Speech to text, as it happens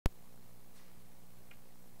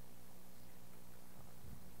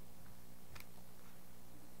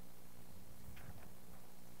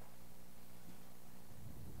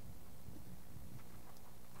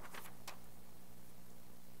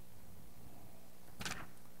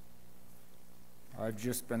I've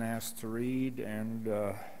just been asked to read, and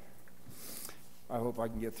I hope I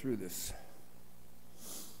can get through this.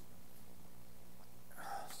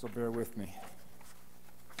 So bear with me.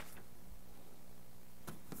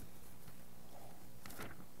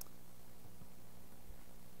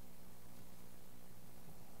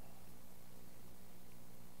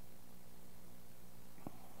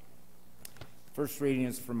 First reading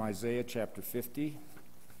is from Isaiah chapter 50.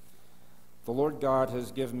 The Lord God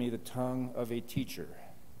has given me the tongue of a teacher,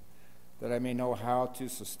 that I may know how to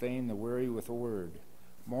sustain the weary with a word.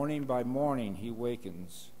 Morning by morning he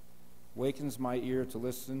wakens my ear to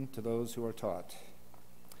listen to those who are taught.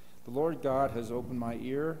 The Lord God has opened my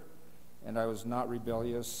ear, and I was not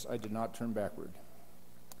rebellious. I did not turn backward.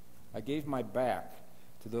 I gave my back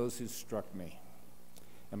to those who struck me,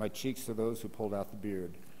 and my cheeks to those who pulled out the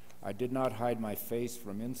beard. I did not hide my face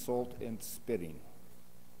from insult and spitting.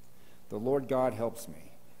 The Lord God helps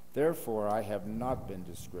me. Therefore I have not been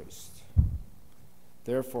disgraced.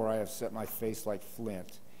 Therefore I have set my face like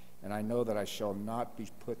flint, and I know that I shall not be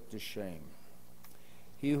put to shame.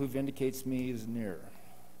 He who vindicates me is near.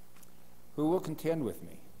 Who will contend with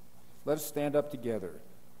me? Let us stand up together.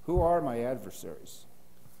 Who are my adversaries?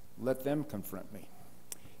 Let them confront me.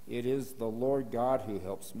 It is the Lord God who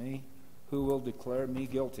helps me. Who will declare me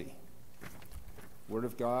guilty? Word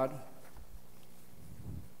of God.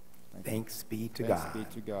 Thanks be to God.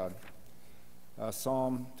 Thanks be to God.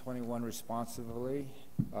 Psalm 21 responsively,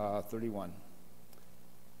 31.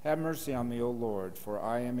 Have mercy on me, O Lord, for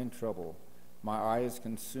I am in trouble. My eye is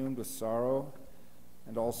consumed with sorrow,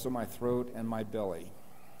 and also my throat and my belly.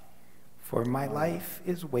 For my life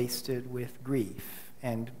is wasted with grief,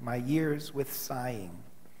 and my years with sighing.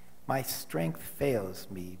 My strength fails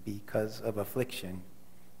me because of affliction,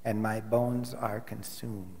 and my bones are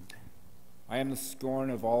consumed. I am the scorn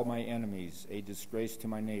of all my enemies, a disgrace to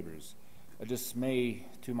my neighbors, a dismay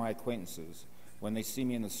to my acquaintances. When they see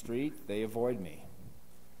me in the street, they avoid me.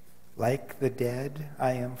 Like the dead,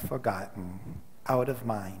 I am forgotten, out of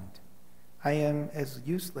mind. I am as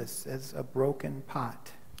useless as a broken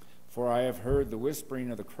pot. For I have heard the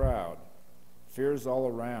whispering of the crowd. Fears all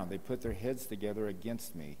around. They put their heads together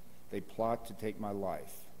against me. They plot to take my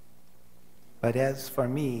life. But as for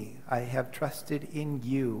me, I have trusted in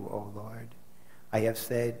you, O Lord. I have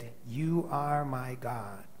said, you are my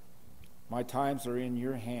God. My times are in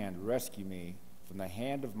your hand. Rescue me from the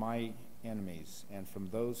hand of my enemies and from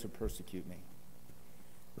those who persecute me.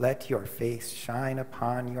 Let your face shine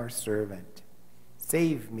upon your servant.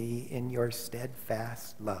 Save me in your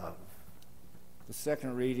steadfast love. The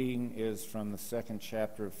second reading is from the second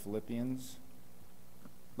chapter of Philippians.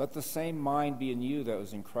 Let the same mind be in you that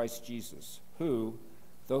was in Christ Jesus, who,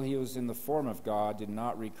 though he was in the form of God, did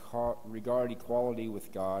not regard equality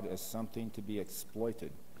with God as something to be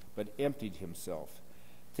exploited, but emptied himself,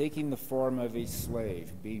 taking the form of a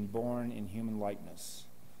slave, being born in human likeness.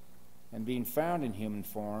 And being found in human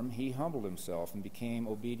form, he humbled himself and became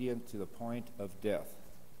obedient to the point of death,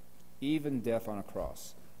 even death on a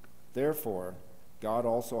cross. Therefore, God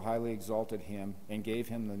also highly exalted him and gave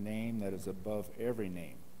him the name that is above every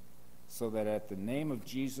name, so that at the name of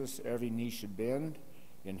Jesus every knee should bend,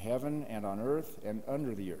 in heaven and on earth and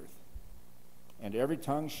under the earth, and every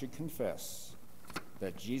tongue should confess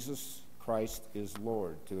that Jesus Christ is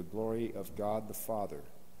Lord, to the glory of God the Father.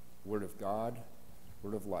 Word of God,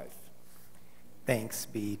 word of life. Thanks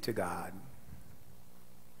be to God.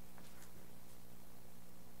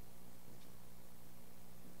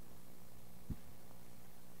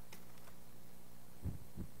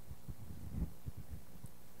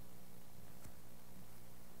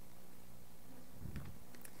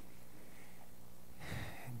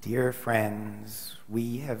 Dear friends,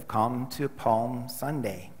 we have come to Palm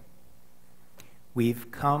Sunday. We've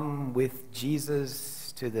come with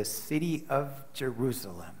Jesus to the city of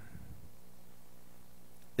Jerusalem,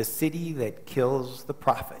 the city that kills the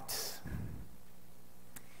prophets.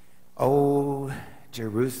 Oh,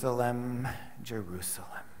 Jerusalem, Jerusalem.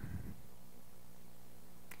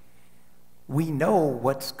 We know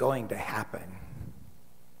what's going to happen.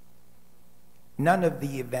 None of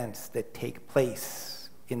the events that take place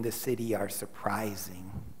in the city are surprising.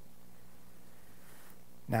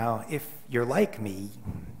 Now, if you're like me,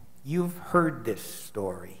 you've heard this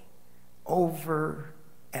story over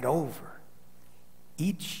and over.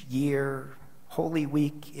 Each year, Holy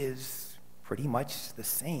Week is pretty much the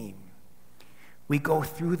same. We go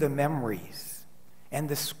through the memories and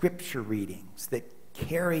the scripture readings that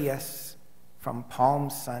carry us from Palm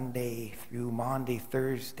Sunday through Maundy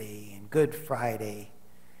Thursday and Good Friday.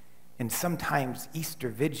 And sometimes Easter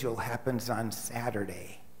Vigil happens on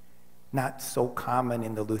Saturday. not so common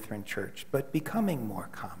in the Lutheran Church, but becoming more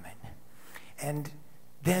common. And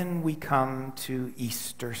then we come to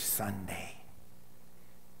Easter Sunday,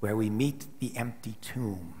 where we meet the empty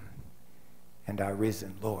tomb and our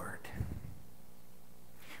risen Lord.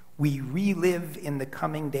 We relive in the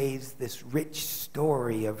coming days this rich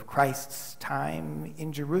story of Christ's time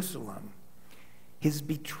in Jerusalem, his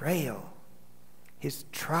betrayal, his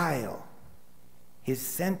trial, his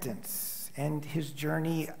sentence, and his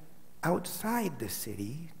journey outside the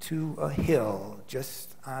city to a hill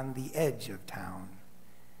just on the edge of town,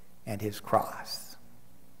 and his cross.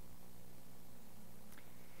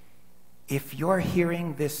 If you're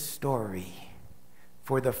hearing this story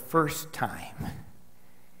for the first time,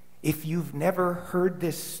 if you've never heard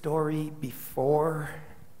this story before,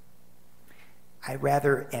 I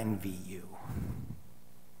rather envy you.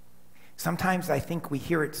 Sometimes I think we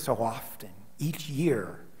hear it so often, each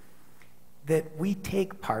year, that we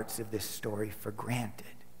take parts of this story for granted.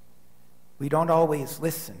 We don't always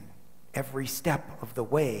listen every step of the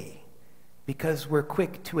way because we're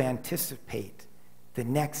quick to anticipate the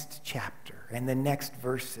next chapter and the next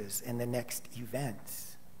verses and the next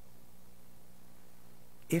events.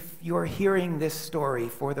 If you're hearing this story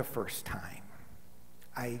for the first time,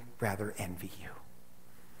 I rather envy you,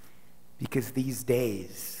 because these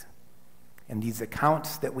days and these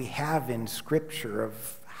accounts that we have in Scripture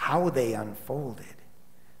of how they unfolded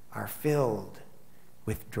are filled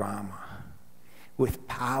with drama, with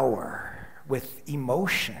power, with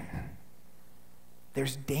emotion.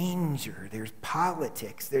 There's danger, there's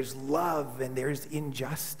politics, there's love, and there's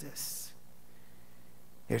injustice.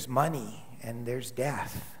 There's money, and there's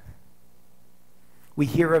death. We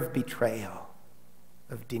hear of betrayal,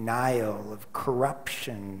 of denial, of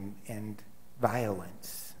corruption, and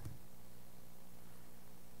violence.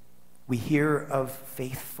 We hear of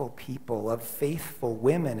faithful people, of faithful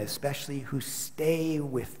women especially, who stay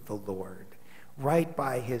with the Lord, right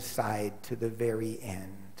by his side to the very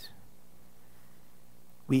end.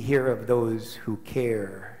 We hear of those who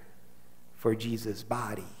care for Jesus'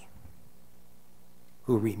 body,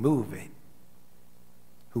 who remove it,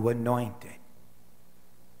 who anoint it,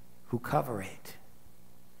 who cover it,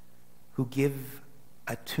 who give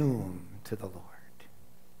a tomb to the Lord.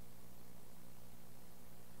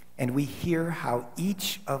 And we hear how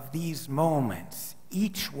each of these moments,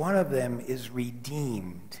 each one of them is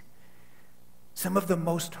redeemed. Some of the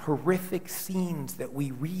most horrific scenes that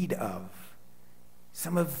we read of,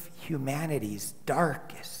 some of humanity's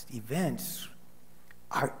darkest events,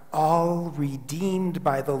 are all redeemed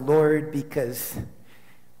by the Lord, because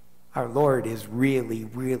our Lord is really,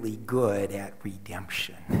 really good at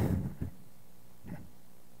redemption.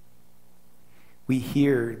 We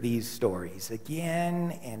hear these stories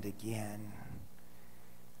again and again.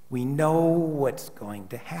 We know what's going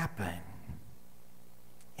to happen,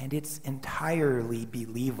 and it's entirely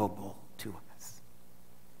believable to us.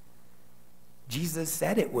 Jesus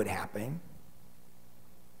said it would happen.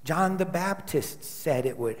 John the Baptist said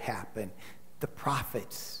it would happen. The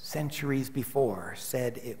prophets, centuries before,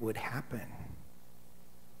 said it would happen.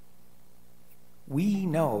 We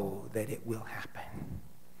know that it will happen.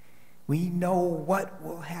 We know what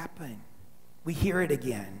will happen. We hear it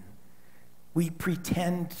again. We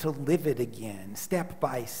pretend to live it again, step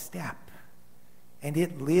by step. And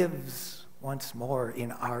it lives once more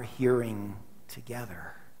in our hearing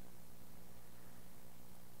together.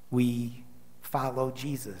 We follow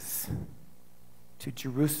Jesus to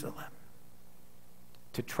Jerusalem,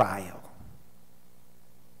 to trial,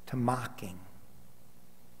 to mocking,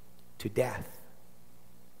 to death.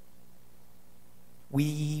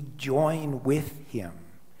 We join with him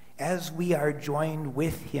as we are joined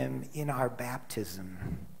with him in our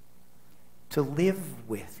baptism, to live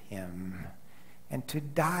with him and to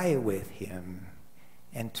die with him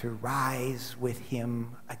and to rise with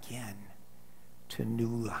him again to new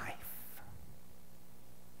life.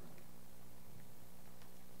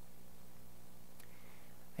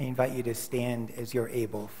 I invite you to stand as you're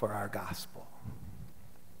able for our gospel.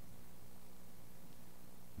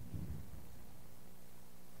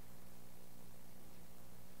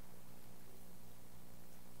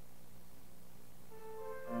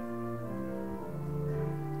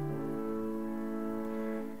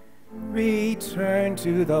 Return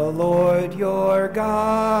to the Lord your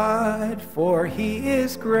God, for he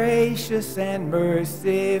is gracious and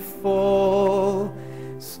merciful,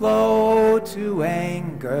 slow to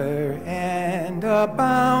anger, and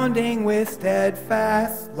abounding with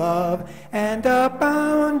steadfast love, and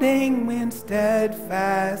abounding in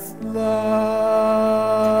steadfast love.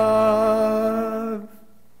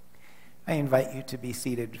 I invite you to be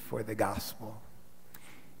seated for the gospel.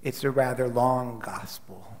 It's a rather long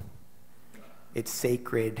gospel. It's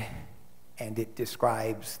sacred, and it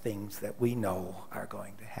describes things that we know are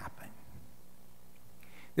going to happen.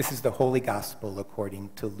 This is the Holy Gospel according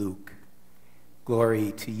to Luke.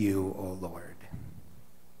 Glory to you, O Lord.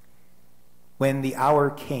 When the hour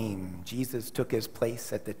came, Jesus took his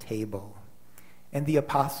place at the table, and the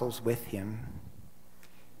apostles with him.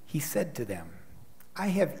 He said to them, I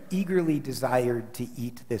have eagerly desired to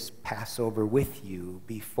eat this Passover with you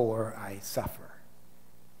before I suffer.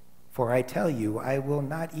 For I tell you, I will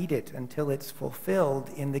not eat it until it's fulfilled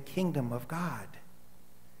in the kingdom of God.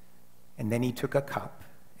 And then he took a cup,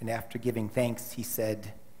 and after giving thanks, he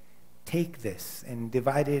said, Take this and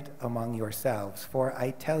divide it among yourselves, for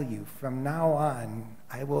I tell you, from now on,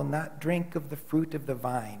 I will not drink of the fruit of the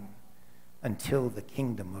vine until the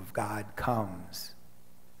kingdom of God comes.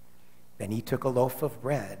 Then he took a loaf of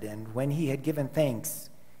bread, and when he had given thanks,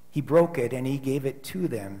 he broke it and he gave it to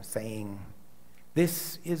them, saying,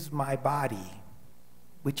 This is my body,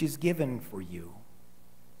 which is given for you.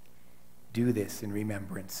 Do this in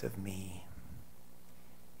remembrance of me.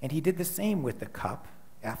 And he did the same with the cup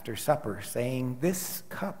after supper, saying, This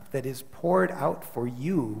cup that is poured out for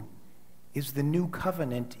you is the new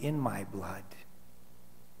covenant in my blood.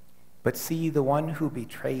 But see, the one who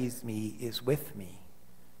betrays me is with me,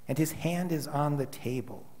 and his hand is on the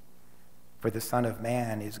table. For the Son of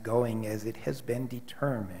Man is going as it has been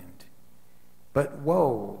determined. But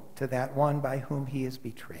woe to that one by whom he is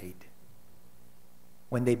betrayed.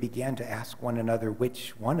 When they began to ask one another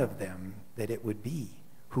which one of them that it would be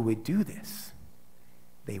who would do this,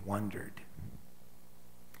 they wondered.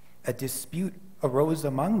 A dispute arose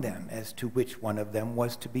among them as to which one of them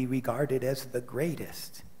was to be regarded as the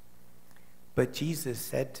greatest. But Jesus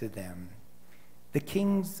said to them, The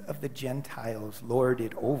kings of the Gentiles lord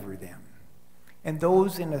it over them, and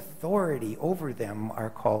those in authority over them are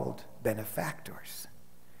called benefactors.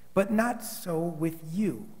 But not so with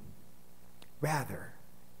you. Rather,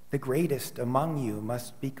 the greatest among you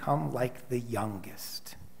must become like the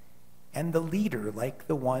youngest, and the leader like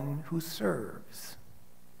the one who serves.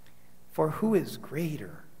 For who is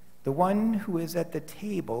greater, the one who is at the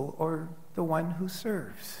table or the one who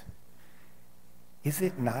serves? Is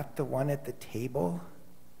it not the one at the table?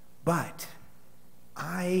 But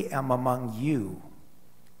I am among you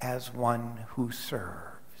as one who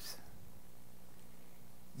serves.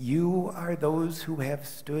 You are those who have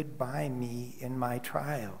stood by me in my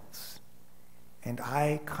trials, and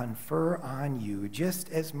I confer on you, just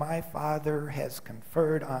as my Father has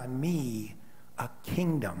conferred on me, a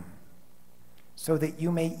kingdom, so that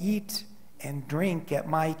you may eat and drink at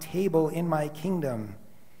my table in my kingdom,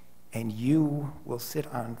 and you will sit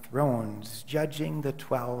on thrones judging the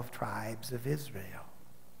 12 tribes of Israel.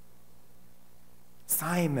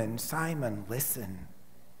 Simon, Simon, listen.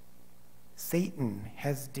 Satan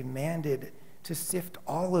has demanded to sift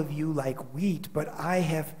all of you like wheat, but I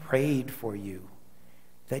have prayed for you,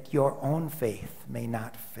 that your own faith may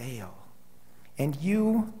not fail. And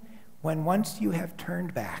you, when once you have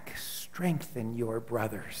turned back, strengthen your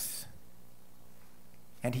brothers.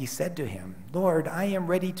 And he said to him, Lord, I am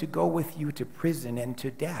ready to go with you to prison and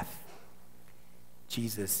to death.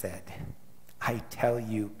 Jesus said, I tell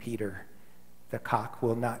you, Peter, the cock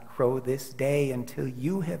will not crow this day until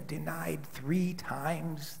you have denied 3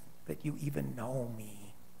 times that you even know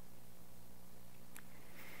me.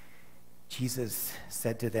 Jesus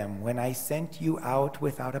said to them, When I sent you out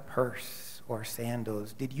without a purse or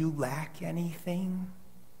sandals, did you lack anything?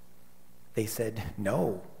 They said,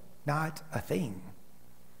 No, not a thing.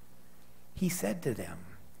 He said to them,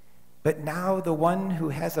 But now the one who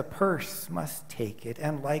has a purse must take it,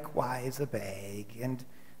 and likewise a bag, and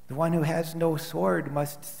the one who has no sword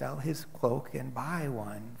must sell his cloak and buy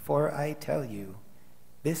one. For I tell you,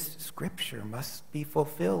 this scripture must be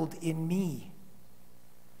fulfilled in me.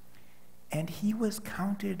 And he was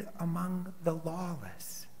counted among the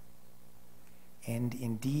lawless. And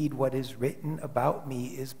indeed, what is written about me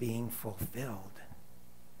is being fulfilled.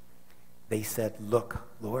 They said, Look,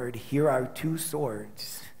 Lord, here are 2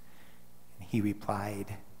 swords. And he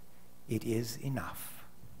replied, It is enough.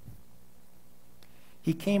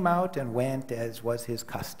 He came out and went, as was his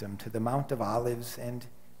custom, to the Mount of Olives, and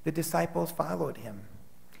the disciples followed him.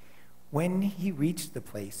 When he reached the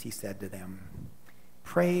place, he said to them,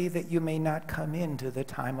 Pray that you may not come into the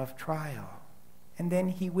time of trial. And then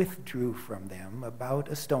he withdrew from them about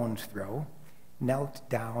a stone's throw, knelt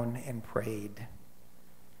down and prayed.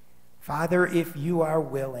 Father, if you are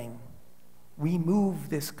willing, remove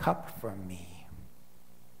this cup from me.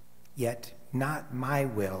 Yet not my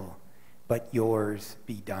will, but yours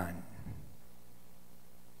be done.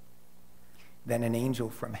 Then an angel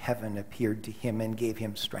from heaven appeared to him and gave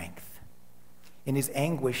him strength. In his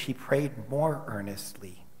anguish, he prayed more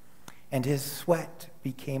earnestly, and his sweat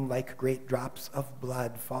became like great drops of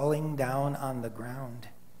blood falling down on the ground.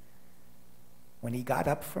 When he got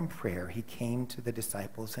up from prayer, he came to the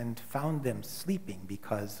disciples and found them sleeping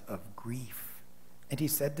because of grief. And he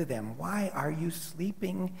said to them, "Why are you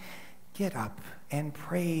sleeping? Get up and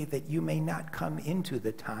pray that you may not come into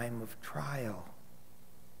the time of trial."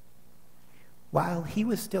 While he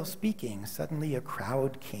was still speaking, suddenly a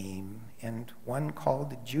crowd came, and one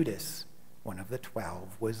called Judas, one of the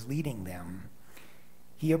 12, was leading them.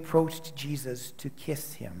 He approached Jesus to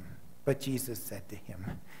kiss him, but Jesus said to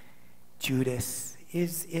him, "Judas,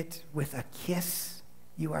 is it with a kiss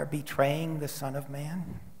you are betraying the Son of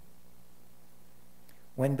Man?"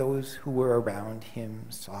 When those who were around him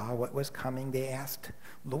saw what was coming, they asked,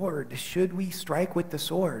 "Lord, should we strike with the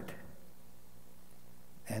sword?"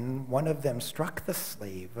 And one of them struck the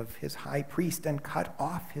slave of his high priest and cut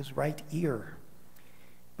off his right ear.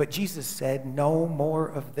 But Jesus said, "No more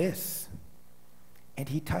of this." And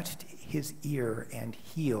he touched his ear and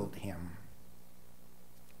healed him.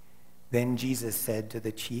 Then Jesus said to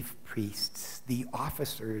the chief priests, the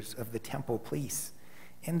officers of the temple police,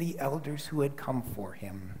 and the elders who had come for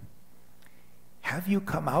him, "Have you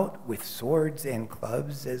come out with swords and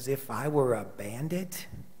clubs as if I were a bandit?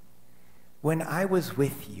 When I was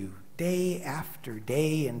with you day after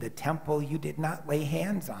day in the temple, you did not lay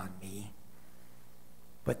hands on me.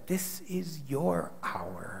 But this is your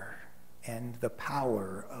hour and the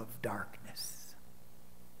power of darkness."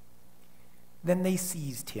 Then they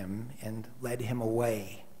seized him and led him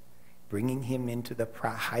away, bringing him into the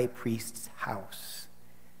high priest's house.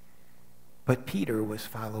 But Peter was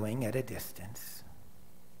following at a distance.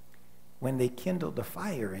 When they kindled a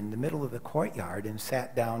fire in the middle of the courtyard and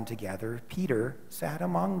sat down together, Peter sat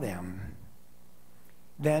among them.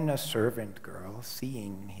 Then a servant girl,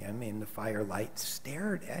 seeing him in the firelight,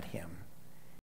 stared at him.